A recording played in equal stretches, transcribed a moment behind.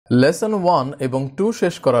Lesson 1 এবং 2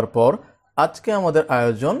 শেষ করার পর আজকে আমাদের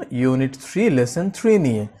আয়োজন ইউনিট 3 লেসন 3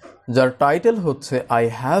 নিয়ে, যার টাইটেল হচ্ছে আই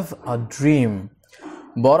হ্যাভ আ ড্রিম।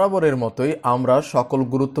 বরাবরের মতোই আমরা সকল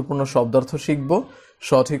গুরুত্বপূর্ণ শব্দার্থ শিখব,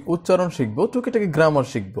 সঠিক উচ্চারণ শিখব, টুকিটাকি গ্রামার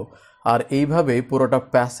শিখব, আর এইভাবেই পুরোটা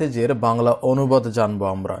প্যাসেজের বাংলা অনুবাদ জানবো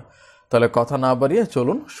আমরা। তাহলে কথা না বাড়িয়ে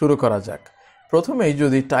চলুন শুরু করা যাক। প্রথমেই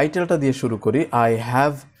যদি টাইটেলটা দিয়ে শুরু করি, আই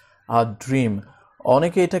হ্যাভ আ ড্রিম।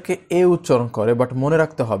 অনেকে এটাকে এ উচ্চারণ করে, বাট মনে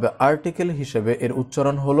রাখতে হবে আর্টিকেল হিসেবে এর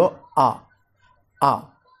উচ্চারণ হলো আ।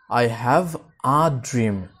 I have a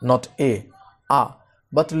dream, not a, a.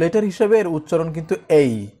 But later হিসেবে এর উচ্চারণ কিন্তু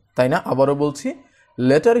এই, তাই না? আবারও বলছি,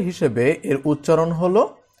 লেটার হিসেবে এর উচ্চারণ হলো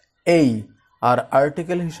এই, আর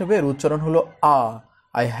আর্টিকেল হিসেবে এর উচ্চারণ হলো আ।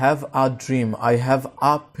 I have a dream, I have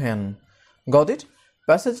a pen. Got it?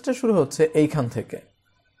 প্যাসেজটা শুরু হচ্ছে এইখান থেকে।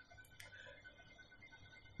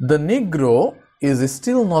 The নিগ্রো is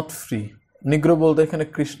still not free. নিগ্রো বলতে এখানে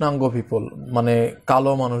কৃষ্ণাঙ্গ পিপল, মানে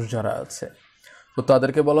কালো মানুষ যারা আছে, তো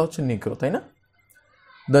তাদেরকে বলা হচ্ছে নিগ্রো, তাই না?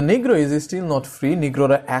 The নিগ্রো is still not free.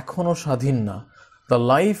 নিগ্রোরা এখনো স্বাধীন না। The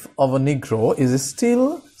life of a নিগ্রো is still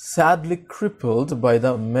sadly ক্রিপলড by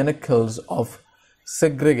the ম্যানিকলস of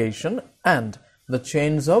সেগ্রেগেশন and the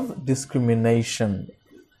chains of discrimination.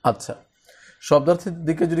 আচ্ছা, শব্দার্থের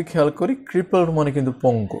দিকে যদি খেয়াল করি, ক্রিপলড মানে কিন্তু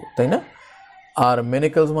পঙ্গু, তাই না? আর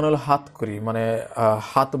ম্যানিকলস মানে হলো হাতকড়ি, মানে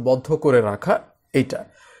হাত বদ্ধ করে রাখা, এইটা।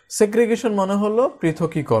 সেগ্রিগেশন মানে হলো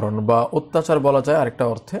পৃথকীকরণ বা অত্যাচার বলা যায় আরেকটা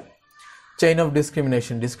অর্থে। চেইন অফ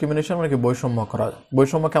ডিসক্রিমিনেশন, ডিসক্রিমিনেশন মানে কি বৈষম্য করা।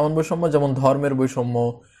 বৈষম্য কেমন বৈষম্য? যেমন ধর্মের বৈষম্য,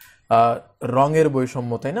 রঙের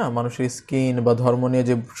বৈষম্য, তাই না? মানুষের স্কিন বা ধর্ম নিয়ে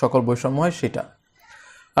যে সকল বৈষম্য হয় সেটা।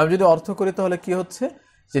 আমি যদি অর্থ করি তাহলে কি হচ্ছে,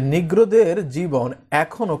 যে নিগ্রোদের জীবন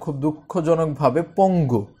এখনো খুব দুঃখজনকভাবে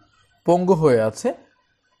পঙ্গু হয়ে আছে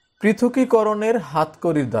পৃথকীকরণের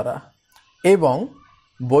হাতকড়ির দ্বারা এবং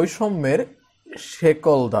বৈষম্যের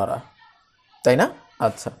শেকল দ্বারা, তাই না?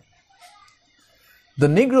 আচ্ছা। The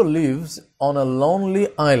Negro lives on a lonely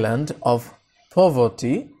island of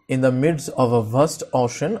poverty in the midst of a vast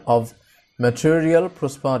ocean of material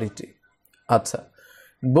prosperity. আচ্ছা,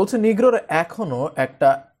 বলছে নিগ্রোরা এখনো একটা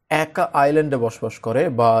একা আইল্যান্ডে বসবাস করে,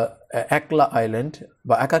 বা একলা আইল্যান্ড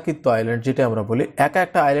বা একাকিত্ব আইল্যান্ড যেটা আমরা বলি,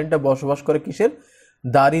 একটা আইল্যান্ডে বসবাস করে। কিসের?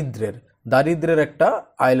 দারিদ্রের একটা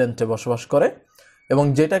আইল্যান্ডে বসবাস করে, এবং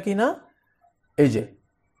যেটা কিনা এই যে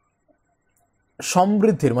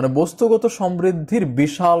সমৃদ্ধির, মানে বস্তুগত সমৃদ্ধির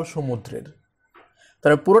বিশাল সমুদ্রের।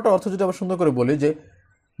 তার পুরোটা অর্থ যদি আবার সুন্দর করে বলি, যে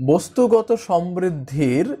বস্তুগত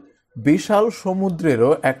সমৃদ্ধির বিশাল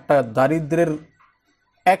সমুদ্রেরও একটা দারিদ্রের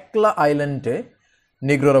একলা আইল্যান্ডে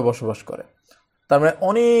নিগ্রোরা বসবাস করে। তার মানে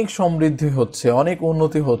অনেক সমৃদ্ধি হচ্ছে, অনেক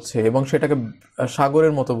উন্নতি হচ্ছে, এবং সেটাকে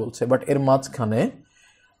সাগরের মতো বলছে, বাট এর মাঝখানে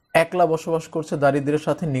একলা বসবাস করছে দারিদ্রের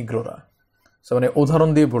সাথে নিগ্রোরা। মানে উদাহরণ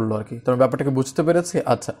দিয়ে বললো আর কি। তোমার ব্যাপারটাকে বুঝতে পেরেছি?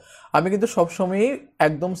 আচ্ছা, আমি কিন্তু সবসময়ই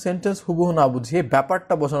একদম সেন্টেন্স হুবহু না বুঝিয়ে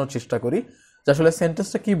ব্যাপারটা বোঝানোর চেষ্টা করি, যে আসলে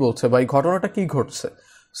সেন্টেন্সটা কি বলছে বা এই ঘটনাটা কি ঘটছে।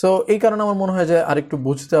 সো এই কারণে আমার মনে হয় যে আরেকটু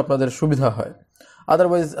বুঝতে আপনাদের সুবিধা হয়।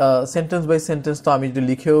 আদারওয়াইজ সেন্টেন্স বাই সেন্টেন্স তো আমি যদি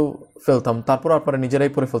লিখেও ফেলতাম, তারপর আপনারা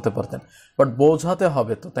নিজেরাই পড়ে ফেলতে পারতেন, বাট বোঝাতে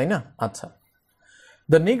হবে তো, তাই না? আচ্ছা।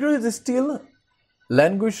 The নিগ্রো is still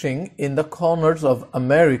languishing in the corners of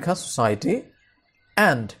America society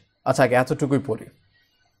and, আচ্ছা আগে এতটুকুই পড়ি।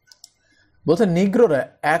 বলতে নিগ্রোরা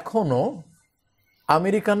এখনো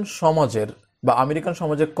আমেরিকান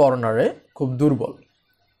সমাজের কর্নারে খুব দুর্বল।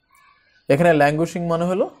 এখানে ল্যাঙ্গুইশিং মানে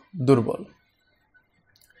হলো দুর্বল।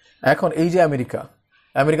 এখন এই যে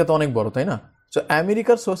আমেরিকা তো অনেক বড়, তাই না? তো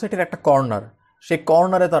আমেরিকার সোসাইটির একটা কর্নার, সেই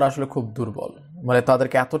কর্নারে তারা আসলে খুব দুর্বল, মানে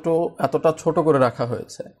তাদেরকে এতটা ছোট করে রাখা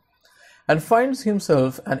হয়েছে। and finds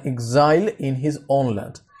himself an exile in his own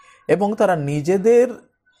land, এবং তারা নিজেদের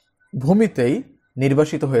ভূমিতেই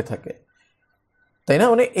নির্বাসিত হয়ে থাকে, তাই না?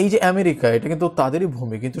 মানে এই যে আমেরিকা, এটা কিন্তু তাদেরই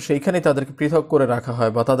ভূমি, কিন্তু সেইখানেই তাদেরকে পৃথক করে রাখা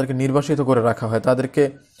হয় বা তাদেরকে নির্বাসিত করে রাখা হয়, তাদেরকে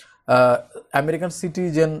আমেরিকান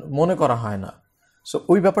সিটিজেন মনে করা হয় না। সো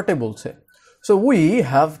ওই ব্যাপারটাই বলছে। So we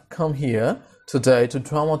have come here today two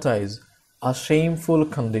dramatise a shameful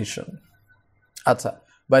condition. আচ্ছা,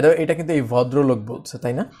 বাই দ্য ওয়ে, এটা কিন্তু এই ভদ্রলোক বলছে,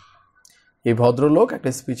 তাই না? এই ভদ্রলোক একটা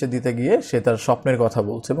স্পিচে দিতে গিয়ে সে তার স্বপ্নের কথা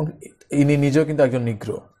বলছে, এবং ইনি নিজেও কিন্তু একজন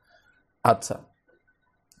নিগ্রো। আচ্ছা,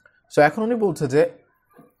 সো এখন উনি বলছে যে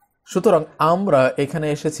সুতরাং আমরা এখানে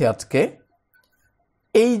এসেছি আজকে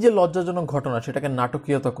এই যে লজ্জাজনক ঘটনা, সেটাকে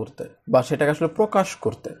নাটকীয়তা করতে বা সেটাকে আসলে প্রকাশ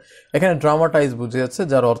করতে। এখানে ড্রামাটাইজ বুঝিয়েছে,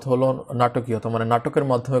 যার অর্থ হলো নাটকীয়তা, মানে নাটকের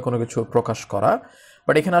মাধ্যমে কোনো কিছু প্রকাশ করা।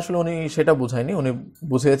 বাট এখানে আসলে উনি সেটা বুঝায়নি, উনি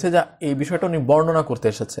বুঝিয়েছে যে এই বিষয়টা উনি বর্ণনা করতে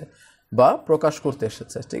এসেছে বা প্রকাশ করতে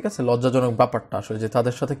এসেছে, ঠিক আছে? লজ্জাজনক ব্যাপারটা আসলে যে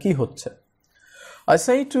তাদের সাথে কি হচ্ছে। I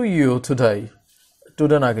say to you today,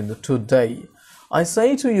 today না কিন্তু today, I say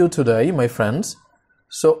to you today, my friends,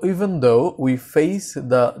 So even though we face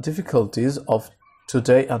the difficulties of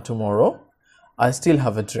today and tomorrow, I still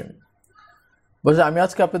have a dream. বলছে আমি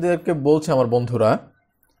আজকে আপনাদেরকে বলছি আমার বন্ধুরা,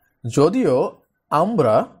 যদিও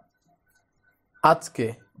আমরা আজকে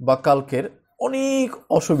বা কালকের অনেক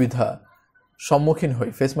অসুবিধা সম্মুখীন হই,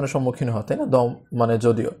 ফেস মানে সম্মুখীন হওয়া, তাই না, দম মানে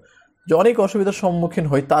যদিও, যে অনেক অসুবিধার সম্মুখীন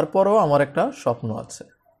হই, তারপরেও আমার একটা স্বপ্ন আছে।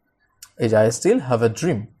 এই যে I still have a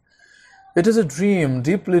dream. It is a dream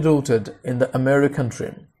deeply rooted in the American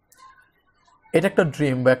dream. এটা একটা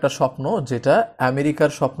ড্রিম বা একটা স্বপ্ন যেটা আমেরিকার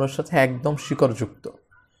স্বপ্নের সাথে একদম শিকড়যুক্ত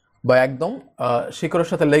বা একদম শিকড়ের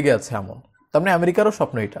সাথে লেগে আছে এমন। তার মানে আমেরিকারও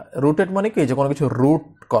স্বপ্ন এটা। রুটেড মানে কি, যে কোনো কিছু রুট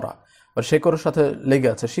করা বা শিকড়ের সাথে লেগে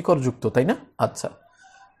আছে, শিকড়যুক্ত, তাই না? আচ্ছা,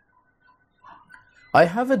 I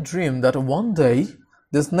have a dream that one day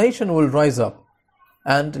this nation will rise up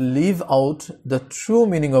and live out the true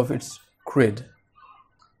meaning of its creed.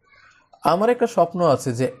 আমার একটা স্বপ্ন আছে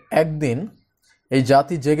যে একদিন এই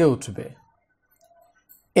জাতি জেগে উঠবে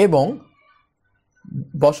এবং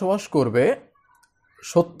বসবাস করবে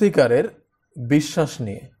সত্যিকারের বিশ্বাস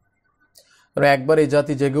নিয়ে। মানে একবার এই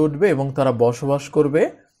জাতি জেগে উঠবে এবং তারা বসবাস করবে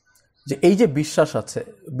যে এই যে বিশ্বাস আছে,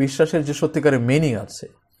 বিশ্বাসের যে সত্যিকারের মিনিং আছে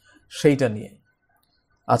সেইটা নিয়ে।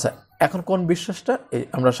 আচ্ছা, এখন কোন বিশ্বাসটা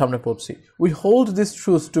আমরা সামনে পড়ছি। We hold this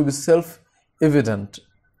truth two B self evident,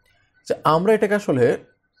 যে আমরা এটাকে আসলে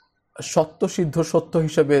সত্য সিদ্ধ সত্য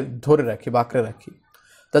হিসেবে ধরে রাখি বা আঁকড়ে রাখি।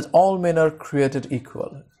 That all men R created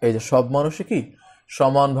equal, এই যে সব মানুষই কি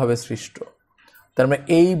সমানভাবে সৃষ্ট। তার মানে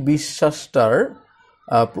এই বিশ্বাসটার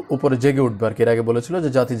উপরে জেগে উঠবে আর কি। এর আগে বলেছিল যে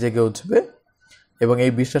জাতি জেগে উঠবে এবং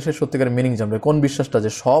এই বিশ্বাসের সত্যিকারের মিনিং জানবে। কোন বিশ্বাসটা?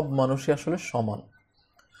 যে সব মানুষই আসলে সমান।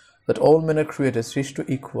 That all men R created, সৃষ্ট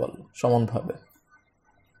ইকুয়াল, সমানভাবে।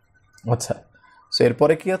 আচ্ছা, সো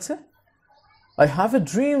এরপরে কি আছে? I have a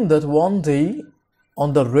dream that one day on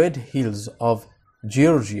the red hills of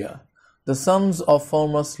Georgia, the sons of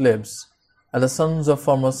former slaves and the sons of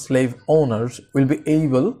former slave owners will be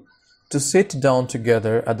able to sit down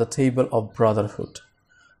together at the table of brotherhood.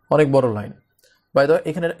 অনেক বড় line. By the way,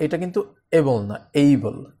 এখানে এটা কিন্তু able না,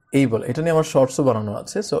 able. Able এটা নিয়ে আমার শর্টসও বানানো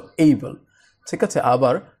আছে। সো এইবল, ঠিক আছে।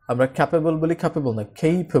 আবার আমরা ক্যাপেবল বলি, ক্যাপেবল না,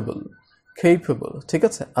 কেইপেবল, কেইপেবল, ঠিক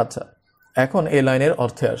আছে। আচ্ছা, এখন এই লাইনের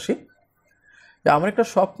অর্থে আসি। আমার একটা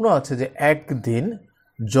স্বপ্ন আছে যে একদিন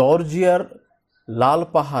জর্জিয়ার লাল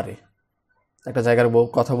পাহাড়ে, একটা জায়গার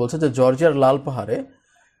কথা বলছে যে জর্জিয়ার লাল পাহাড়ে,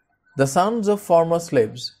 the Sans of former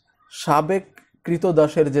slaves, সাবেক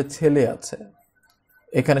কৃতদাসের যে ছেলে আছে,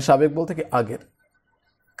 এখানে সাবেক বলতে কি আগের,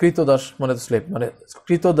 কৃতদাস মানে স্লেভ মানে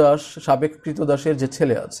কৃতদাস, সাবেক কৃতদাসের যে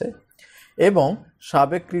ছেলে আছে এবং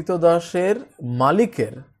সাবেক কৃতদাসের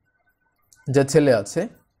মালিকের যে ছেলে আছে,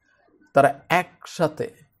 তারা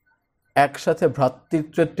একসাথে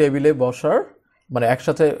ভ্রাতৃত্বের টেবিলে বসার, মানে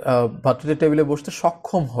একসাথে ভ্রাতৃত্বের টেবিলে বসতে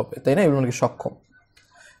সক্ষম হবে, তাই না? এগুলো কি সক্ষম,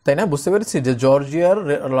 তাই না? বুঝতে পেরেছি যে জর্জিয়ার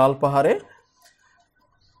লাল পাহাড়ে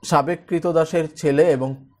সাবেক কৃতদাসের ছেলে এবং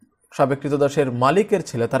সাবেক কৃতদাসের মালিকের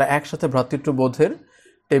ছেলে, তারা একসাথে ভ্রাতৃত্ববোধের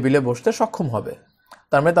টেবিলে বসতে সক্ষম হবে।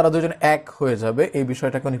 তার মানে তারা দুজন এক হয়ে যাবে, এই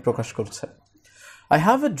বিষয়টাকে উনি প্রকাশ করছে। I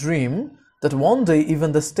have a dream that one day even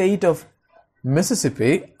the state of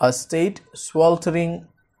Mississippi, a state sweltering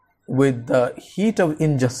with the heat of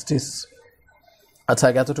injustice. আচ্ছা,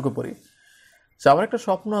 আগে এতটুকু পড়ি। আমার একটা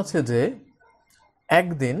স্বপ্ন আছে যে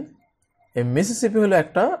একদিন এই মিসিসিপি হলো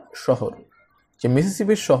একটা শহর, যে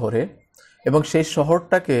মিসিসিপির শহরে, এবং সেই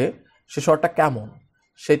শহরটা কেমন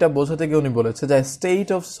সেটা বোঝাতে গিয়ে উনি বলেছে যে state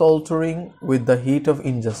of সল্টারিং with the heat of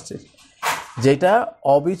injustice, যেটা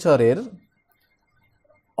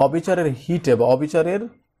অবিচারের হিটে বা অবিচারের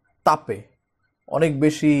তাপে অনেক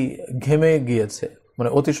বেশি ঘেমে গিয়েছে, মানে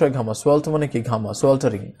অতিশয় ঘামা। সোয়াল্ট মানে কি? ঘামা,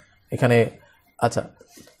 সোয়াল্টারিং এখানে। আচ্ছা,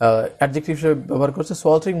 অ্যাডজেক্টিভ হিসেবে ব্যবহার করছে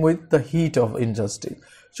সোয়াল্টারিং with the heat of injustice,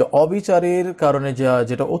 যে অবিচারের কারণে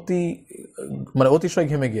যেটা অতিশয়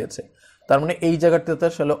ঘেমে গিয়েছে। তার মানে এই জায়গাটাতে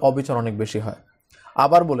আসলে অবিচার অনেক বেশি হয়।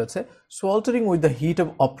 আবার বলেছে সোয়াল্টারিং with the heat of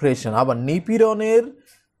operation, আবার নিপীড়নের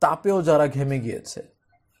তাপেও যারা ঘেমে গিয়েছে,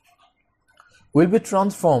 will be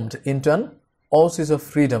transformed into an ওয়াসিস of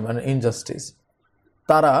freedom and injustice,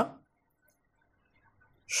 তারা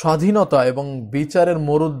স্বাধীনতা এবং বিচারের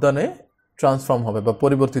মরুদ্যানে ট্রান্সফর্ম হবে বা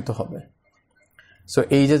পরিবর্তিত হবে। সো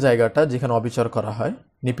এই যে জায়গাটা যেখানে অবিচার করা হয়,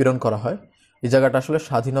 নিপীড়ন করা হয়, এই জায়গাটা আসলে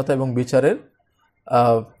স্বাধীনতা এবং বিচারের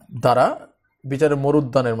দ্বারা বিচারের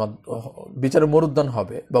মরুদ্যান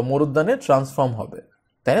হবে বা মরুদ্যানে ট্রান্সফর্ম হবে,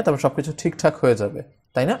 তাই না? তারপর সবকিছু ঠিকঠাক হয়ে যাবে,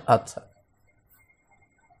 তাই না? আচ্ছা,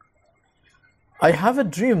 I have a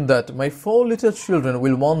dream that my 4 little children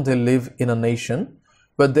will one day live in a nation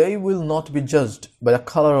where they will not be judged by the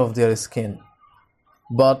color of their skin,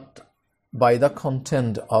 but by the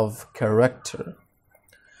content of character.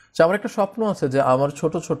 যে আমার একটা স্বপ্ন আছে যে আমার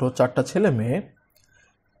ছোট ছোট 4টা ছেলে মেয়ে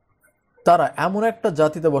তারা এমন একটা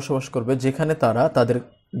জাতিতে বসবাস করবে যেখানে তারা তাদের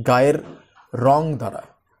গায়ের রং দ্বারা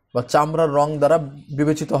বা চামড়ার রং দ্বারা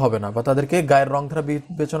বিবেচিত হবে না, বা তাদেরকে গায়ের রং দ্বারা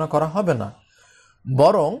বিবেচনা করা হবে না,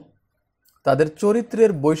 বরং তাদের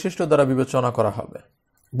চরিত্রের বৈশিষ্ট্য দ্বারা বিবেচনা করা হবে।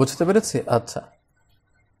 বুঝতে পেরেছি? আচ্ছা,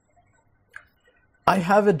 I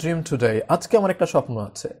have a dream today. আজকে আমার একটা স্বপ্ন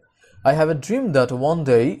আছে। I have a dream that one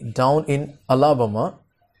day down in Alabama,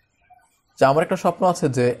 যে আমার একটা স্বপ্ন আছে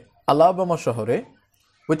যে আলাবামা শহরে,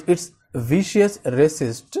 with its vicious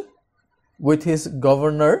racist, with his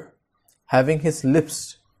governor having his lips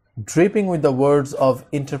dripping with the words of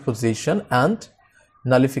interposition and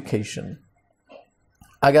nullification.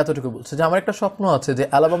 আগে এতটুকু বলছে যে আমার একটা স্বপ্ন আছে যে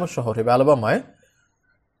আলাবামা শহরে বা আলাবামায়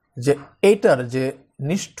যে এইটার যে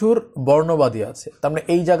নিষ্ঠুর বর্ণবাদী আছে, তার মানে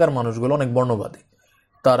এই জায়গার মানুষগুলো অনেক বর্ণবাদী,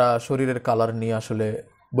 তারা শরীরের কালার নিয়ে আসলে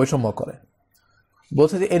বৈষম্য করে।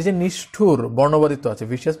 বলছে যে এর যে নিষ্ঠুর বর্ণবাদিত্ব আছে,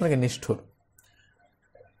 বিশেষ মানে নিষ্ঠুর,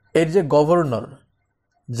 এর যে গভর্নর,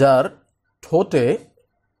 যার ঠোঁটে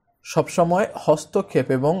সবসময় হস্তক্ষেপ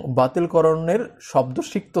এবং বাতিলকরণের শব্দ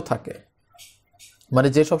সিক্ত থাকে, মানে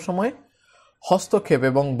যে সবসময় হস্তক্ষেপ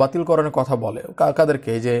এবং বাতিলকরণের কথা বলে, কাদেরকে?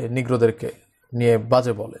 এই যে নিগ্রোদেরকে নিয়ে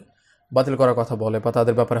বাজে বলে, বাতিল করার কথা বলে বা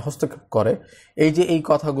তাদের ব্যাপারে হস্তক্ষেপ করে, এই যে এই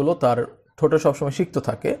কথাগুলো তার ঠোঁটে সবসময় সিক্ত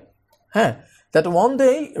থাকে। হ্যাঁ, that one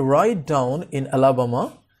day right down in Alabama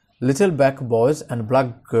little black boys and black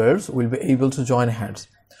girls will be able to join hands.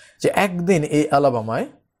 যে একদিন এই আলাবামায়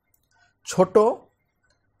ছোট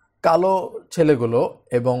কালো ছেলেগুলো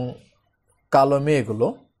এবং কালো মেয়েগুলো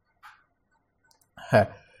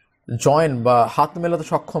জয়েন বা হাত মেলাতে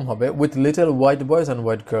সক্ষম হবে with little white boys and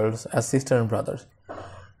white girls as sister and brothers,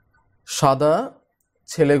 সাদা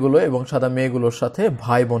ছেলেগুলো এবং সাদা মেয়েগুলোর সাথে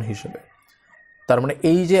ভাই বোন হিসেবে। তার মানে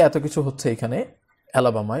এই যে এত কিছু হচ্ছে এখানে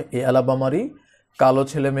অ্যালাবামায়, এই অ্যালাবামারই কালো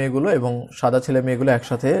ছেলে মেয়েগুলো এবং সাদা ছেলে মেয়েগুলো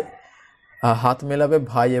একসাথে হাত মেলাবে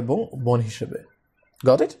ভাই এবং বোন হিসেবে।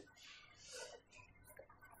 Got it?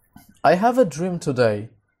 I have a dream today.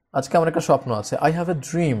 আজকে আমার একটা স্বপ্ন আছে। I have a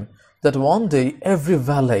dream that one day every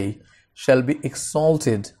valley shall be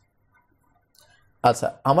exalted. আচ্ছা,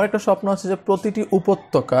 আমার একটা স্বপ্ন আছে যে প্রতিটি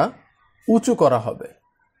উপত্যকা উঁচু করা হবে।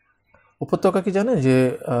 উপত্যকা কি জানেন? যে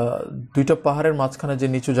দুইটা পাহাড়ের মাঝখানে যে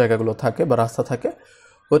নিচু জায়গাগুলো থাকে বা রাস্তা থাকে,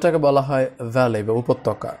 ওটাকে বলা হয় ভ্যালি বা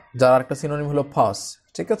উপত্যকা, যার একটা সিনোনিম হলো পাস।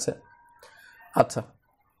 ঠিক আছে? আচ্ছা,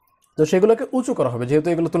 তো সেগুলোকে উঁচু করা হবে, যেহেতু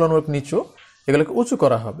এগুলো তুলনামূলক নিচু, এগুলোকে উঁচু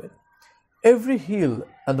করা হবে। Every hill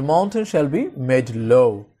and mountain shall be made লো,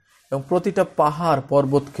 এবং প্রতিটা পাহাড়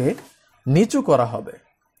পর্বতকে নিচু করা হবে।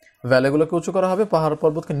 ভ্যালিগুলোকে উঁচু করা হবে, পাহাড়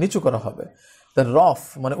পর্বতকে নিচু করা হবে। দ্য রফ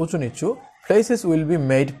মানে উঁচু নিচু, places will be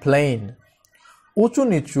made plane, উঁচু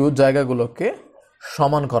নিচু জায়গাগুলোকে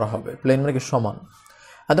সমান করা হবে। প্লেন মানে কি? সমান।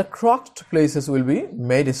 And the ক্রকড places will be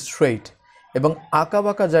made straight, এবং আঁকা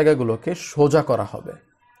বাঁকা জায়গাগুলোকে সোজা করা হবে।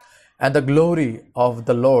 And the glory of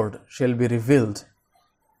the Lord shall be revealed,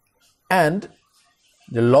 and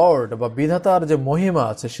যে লর্ড বা বিধাতার যে মহিমা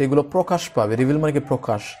আছে সেগুলো প্রকাশ পাবে। রিভিল মানে কি?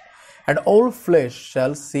 প্রকাশ। And all flash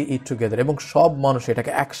shall C it together, এবং সব মানুষ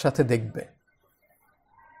এটাকে একসাথে দেখবে।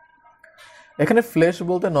 এখানে ফ্লেশ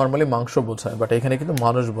বলতে নর্মালি মাংস বোঝায়, বাট এখানে কিন্তু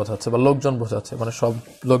মানুষ বোঝাচ্ছে বা লোকজন বোঝাচ্ছে, মানে সব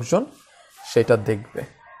লোকজন সেটা দেখবে।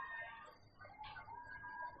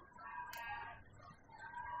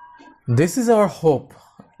 This is our hope,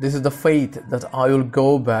 this is the faith that I will go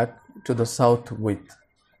back to the south with.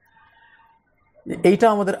 এইটা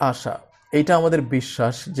আমাদের আশা, এইটা আমাদের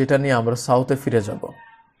বিশ্বাস, যেটা নিয়ে আমরা সাউথে ফিরে যাব।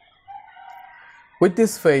 With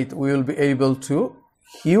this faith we will be able to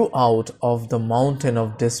hew out of the mountain of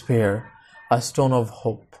despair a stone of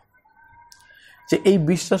hope. যে এই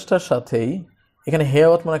বিশ্বাসটার সাথেই, এখানে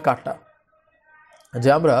হেয়াওয়াত মানে কাটা, যে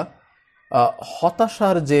আমরা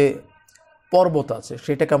হতাশার যে পর্বত আছে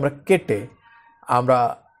সেটাকে আমরা কেটে আমরা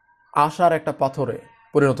আশার একটা পাথরে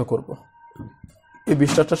পরিণত করব। এই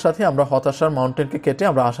বিশ্বাসটার সাথে আমরা হতাশার মাউন্টেনকে কেটে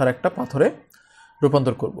আমরা আশার একটা পাথরে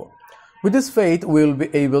রূপান্তর করব। With this faith we will be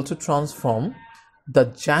able to transform the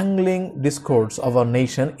jangling discords of our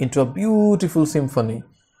nation into a beautiful symphony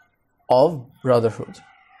of brotherhood.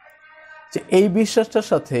 যে এই বিশ্বাসটার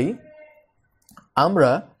সাথেই আমরা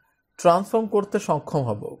ট্রান্সফর্ম করতে সক্ষম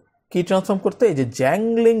হব। কি ট্রান্সফর্ম করতে? এই যে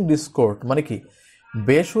জ্যাংলিং ডিসকর্ড মানে কি?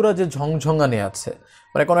 বেসুরা যে ঝংঝঙানি আছে,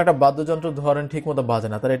 মানে কোনো একটা বাদ্যযন্ত্র ধরেন ঠিক মতো বাজে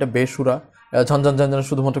না, তারা এটা বেসুরা ঝনঝন ঝনঝন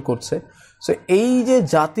শুধুমাত্র করছে। সো এই যে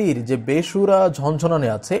জাতির যে বেসুরা ঝনঝনানি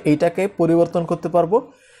আছে, এইটাকে পরিবর্তন করতে পারবো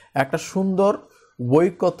একটা সুন্দর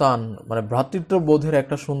ঐক্যতান, মানে ভ্রাতৃত্ববোধের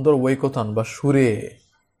একটা সুন্দর ঐক্যতান বা সুরে।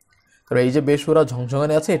 তবে এই যে বেসুরা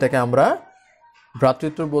ঝংঝঙানি আছে, এটাকে আমরা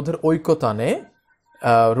ভ্রাতৃত্ববোধের ঐক্যতানে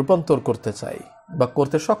রূপান্তর করতে চাই বা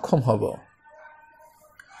করতে সক্ষম হব।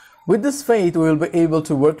 With this faith, we will be able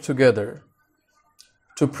to work together,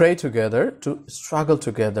 to pray together, to struggle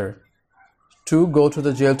together, to go to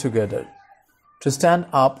the jail together, to stand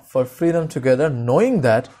up for freedom together, knowing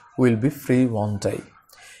that we will be free one day.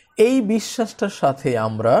 এই বিশ্বাসটার সাথে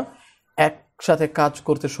আমরা একসাথে কাজ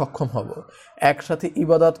করতে সক্ষম হব, একসাথে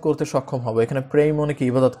ইবাদত করতে সক্ষম হব। এখানে প্রেম মানে কি?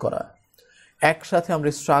 ইবাদত করা। একসাথে আমরা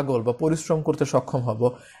স্ট্রাগল বা পরিশ্রম করতে সক্ষম হব,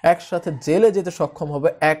 একসাথে জেলে যেতে সক্ষম হব,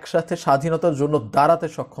 একসাথে স্বাধীনতার জন্য দাঁড়াতে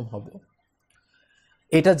সক্ষম হব,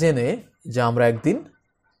 এটা জেনে যে আমরা একদিন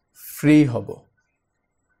ফ্রি হব।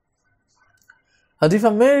 And if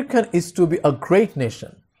America is to be a great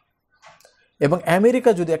nation, এবং আমেরিকা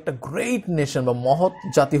যদি একটা গ্রেট নেশন বা মহৎ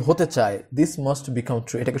জাতি হতে চায়, this must become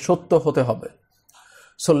true, এটাকে সত্য হতে হবে।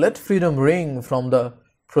 So let freedom ring from the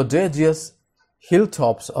prodigious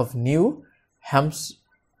hilltops of New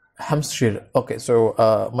Hampshire. Okay, so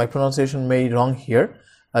my pronunciation may wrong here,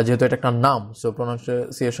 যেহেতু এটা একটা নাম, সো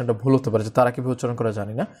প্রনাউন্সিয়েশনটা ভুল হতে পারে, যে তারা কিভাবে উচ্চারণ করা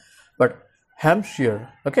জানি না, বাট হ্যাম্পশায়ার।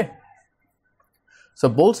 ওকে, সো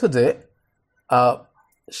বলছে যে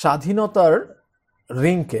স্বাধীনতার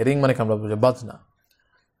রিংকে, রিং মানে আমরা বুঝি বাজনা,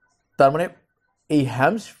 তার মানে এই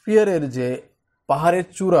হ্যাম্পশায়ারের যে পাহাড়ের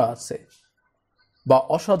চূড়া আছে বা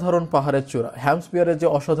অসাধারণ পাহাড়ের চূড়া, হ্যাম্পশায়ারের যে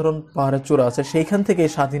অসাধারণ পাহাড়ের চূড়া আছে, সেইখান থেকে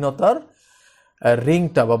এই স্বাধীনতার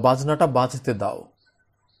রিংটা বা বাজনাটা বাজতে দাও।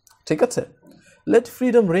 ঠিক আছে? Late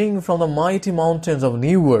freedom ring from the mighty mountains of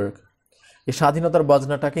new York, এই স্বাধীনতার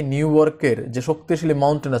বাজনাটাকে নিউ ইয়র্কের যে শক্তিশালী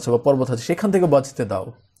মাউন্টেন আছে বা পর্বত আছে সেখান থেকে বাজতে দাও।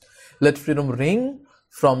 Late freedom ring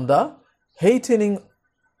from the হেইটেনিং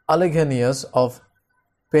আলেঘানিয়াস of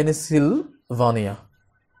পেনিসিলভানিয়া,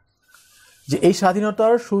 যে এই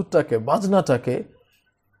স্বাধীনতার সুরটাকে, বাজনাটাকে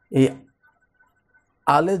এই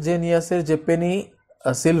আলেজেনিয়াসের যে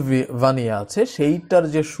পেনিসিলভানিয়া আছে সেইটার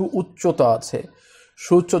যে সুউচ্চতা আছে,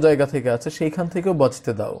 সুউচ্চ জায়গা থেকে আছে, সেইখান থেকেও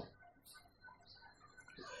বাজতে দাও।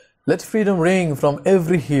 Late freedom ring from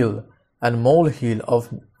every hill and mole hill of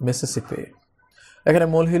Mississippi, এখানে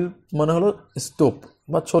মোল হিল মানে হলো স্তূপ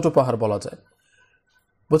বা ছোট পাহাড় বলা যায়।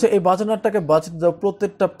 বলছে এই বাজনাটাকে বাজতে দাও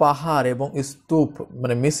প্রত্যেকটা পাহাড় এবং স্তূপ,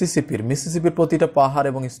 মানে মিসিসিপির প্রতিটা পাহাড়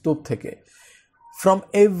এবং স্তূপ থেকে। From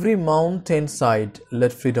every mountain side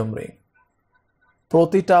late freedom ring,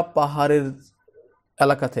 প্রতিটা পাহাড়ের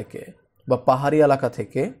এলাকা থেকে বা পাহাড়ি এলাকা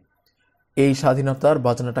থেকে এই স্বাধীনতার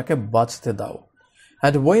বাজনাটাকে বাজতে দাও।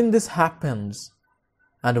 And when this happens,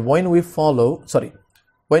 and when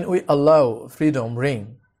we allow freedom ring,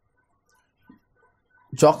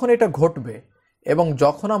 যখন এটা ঘটবে এবং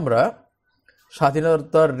যখন আমরা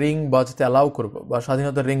স্বাধীনতার রিং বাজতে অ্যালাউ করব বা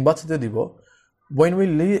স্বাধীনতার রিং বাজতে দিব, when we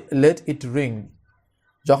let it ring,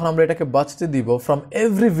 যখন আমরা এটাকে বাজতে দিব, from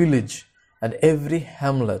every village and every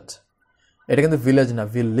hamlet, এটা কিন্তু ভিলেজ না,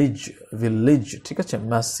 ভিলেজ, ঠিক আছে?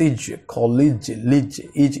 ম্যাসিজ, কলেজ, লিজ,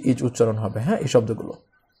 ইজ উচ্চারণ হবে, হ্যাঁ, এই শব্দগুলো।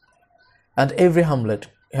 অ্যান্ড এভরি হ্যামলেট,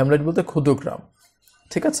 হ্যামলেট বলতে ক্ষুদ্র গ্রাম,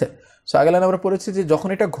 ঠিক আছে? সো আগে লাইনে আমরা পড়েছি যে যখন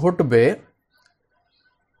এটা ঘটবে,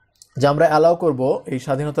 যে আমরা অ্যালাউ করব এই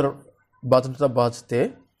স্বাধীনতার বাজনাটা বাজতে,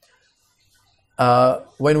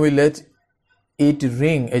 when we let it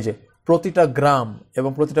ring, এই যে প্রতিটা গ্রাম এবং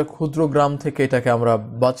প্রতিটা ক্ষুদ্র গ্রাম থেকে এটাকে আমরা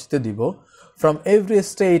বাজতে দিব। From every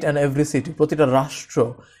state and every city, প্রতিটা রাষ্ট্র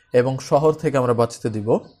এবং শহর থেকে আমরা বাঁচতে দিব।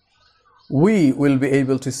 We will be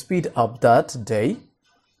able to speed up that day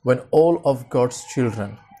when all of God's children,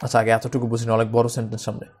 আচ্ছা আগে এতটুকু বুঝিনি, অনেক বড় সেন্টেন্স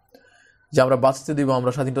সামনে, যে আমরা বাঁচতে দিব,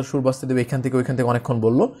 আমরা স্বাধীনতার সুর বাঁচতে দিব, এখান থেকে ওইখান থেকে অনেকক্ষণ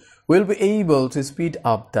বললো। We'll be able to speed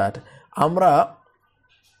up that, আমরা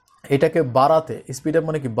এটাকে বাড়াতে, স্পিড আপ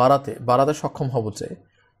মানে কি বাড়াতে সক্ষম হব, যে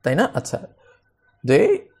তাই না? আচ্ছা,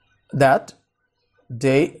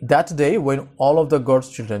 that day when all of the God's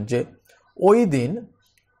children, যে ওই দিন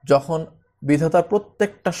যখন বিধাতার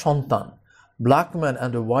প্রত্যেকটা সন্তান, black man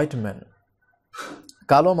and white man,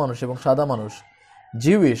 কালো মানুষ এবং সাদা মানুষ,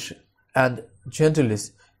 জিউইশ অ্যান্ড জেন্টিলিস,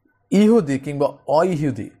 ইহুদি কিংবা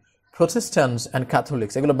অইহুদি, প্রোটেস্ট্যান্টস অ্যান্ড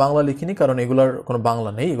ক্যাথলিক্স, এগুলো বাংলা লিখিনি কারণ এগুলোর কোনো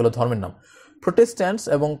বাংলা নেই, এগুলো ধর্মের নাম। প্রোটেস্ট্যান্টস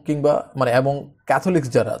এবং কিংবা মানে এবং ক্যাথলিক্স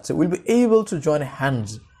যারা আছে, will be able to join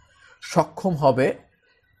hands, সক্ষম হবে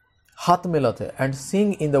হাত মেলাতে, and sing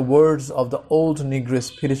in the words of the old নিগ্রো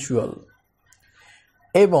spiritual,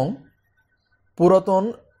 এবং পুরাতন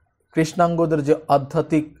কৃষ্ণাঙ্গদের যে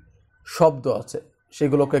আধ্যাত্মিক শব্দ আছে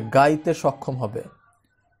সেগুলোকে গাইতে সক্ষম হবে।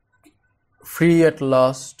 Free at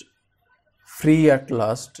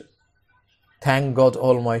last, thank god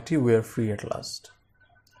Almighty, we are free at last.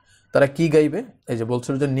 তারা কি গাইবে? এই যে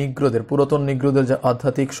বলছিল যে পুরাতন নিগ্রোদের যে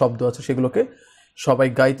আধ্যাত্মিক শব্দ আছে সেগুলোকে সবাই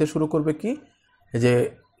গাইতে শুরু করবে, কি যে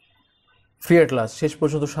ফ্রি অ্যাট লাস্ট, শেষ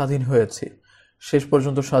পর্যন্ত স্বাধীন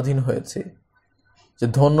হয়েছে, যে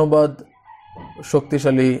ধন্যবাদ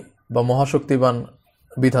শক্তিশালী বা মহাশক্তিবান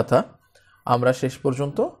বিধাতা, আমরা শেষ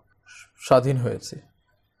পর্যন্ত স্বাধীন হয়েছি।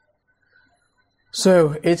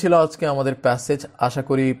 সো এই ছিল আজকে আমাদের প্যাসেজ। আশা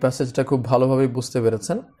করি প্যাসেজটা খুব ভালোভাবে বুঝতে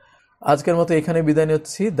পেরেছেন। আজকের মতো এখানে বিদায়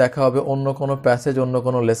নিচ্ছি। দেখা হবে অন্য কোনো প্যাসেজ, অন্য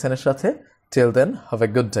কোনো লেসনের সাথে। Till then, have a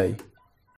good day.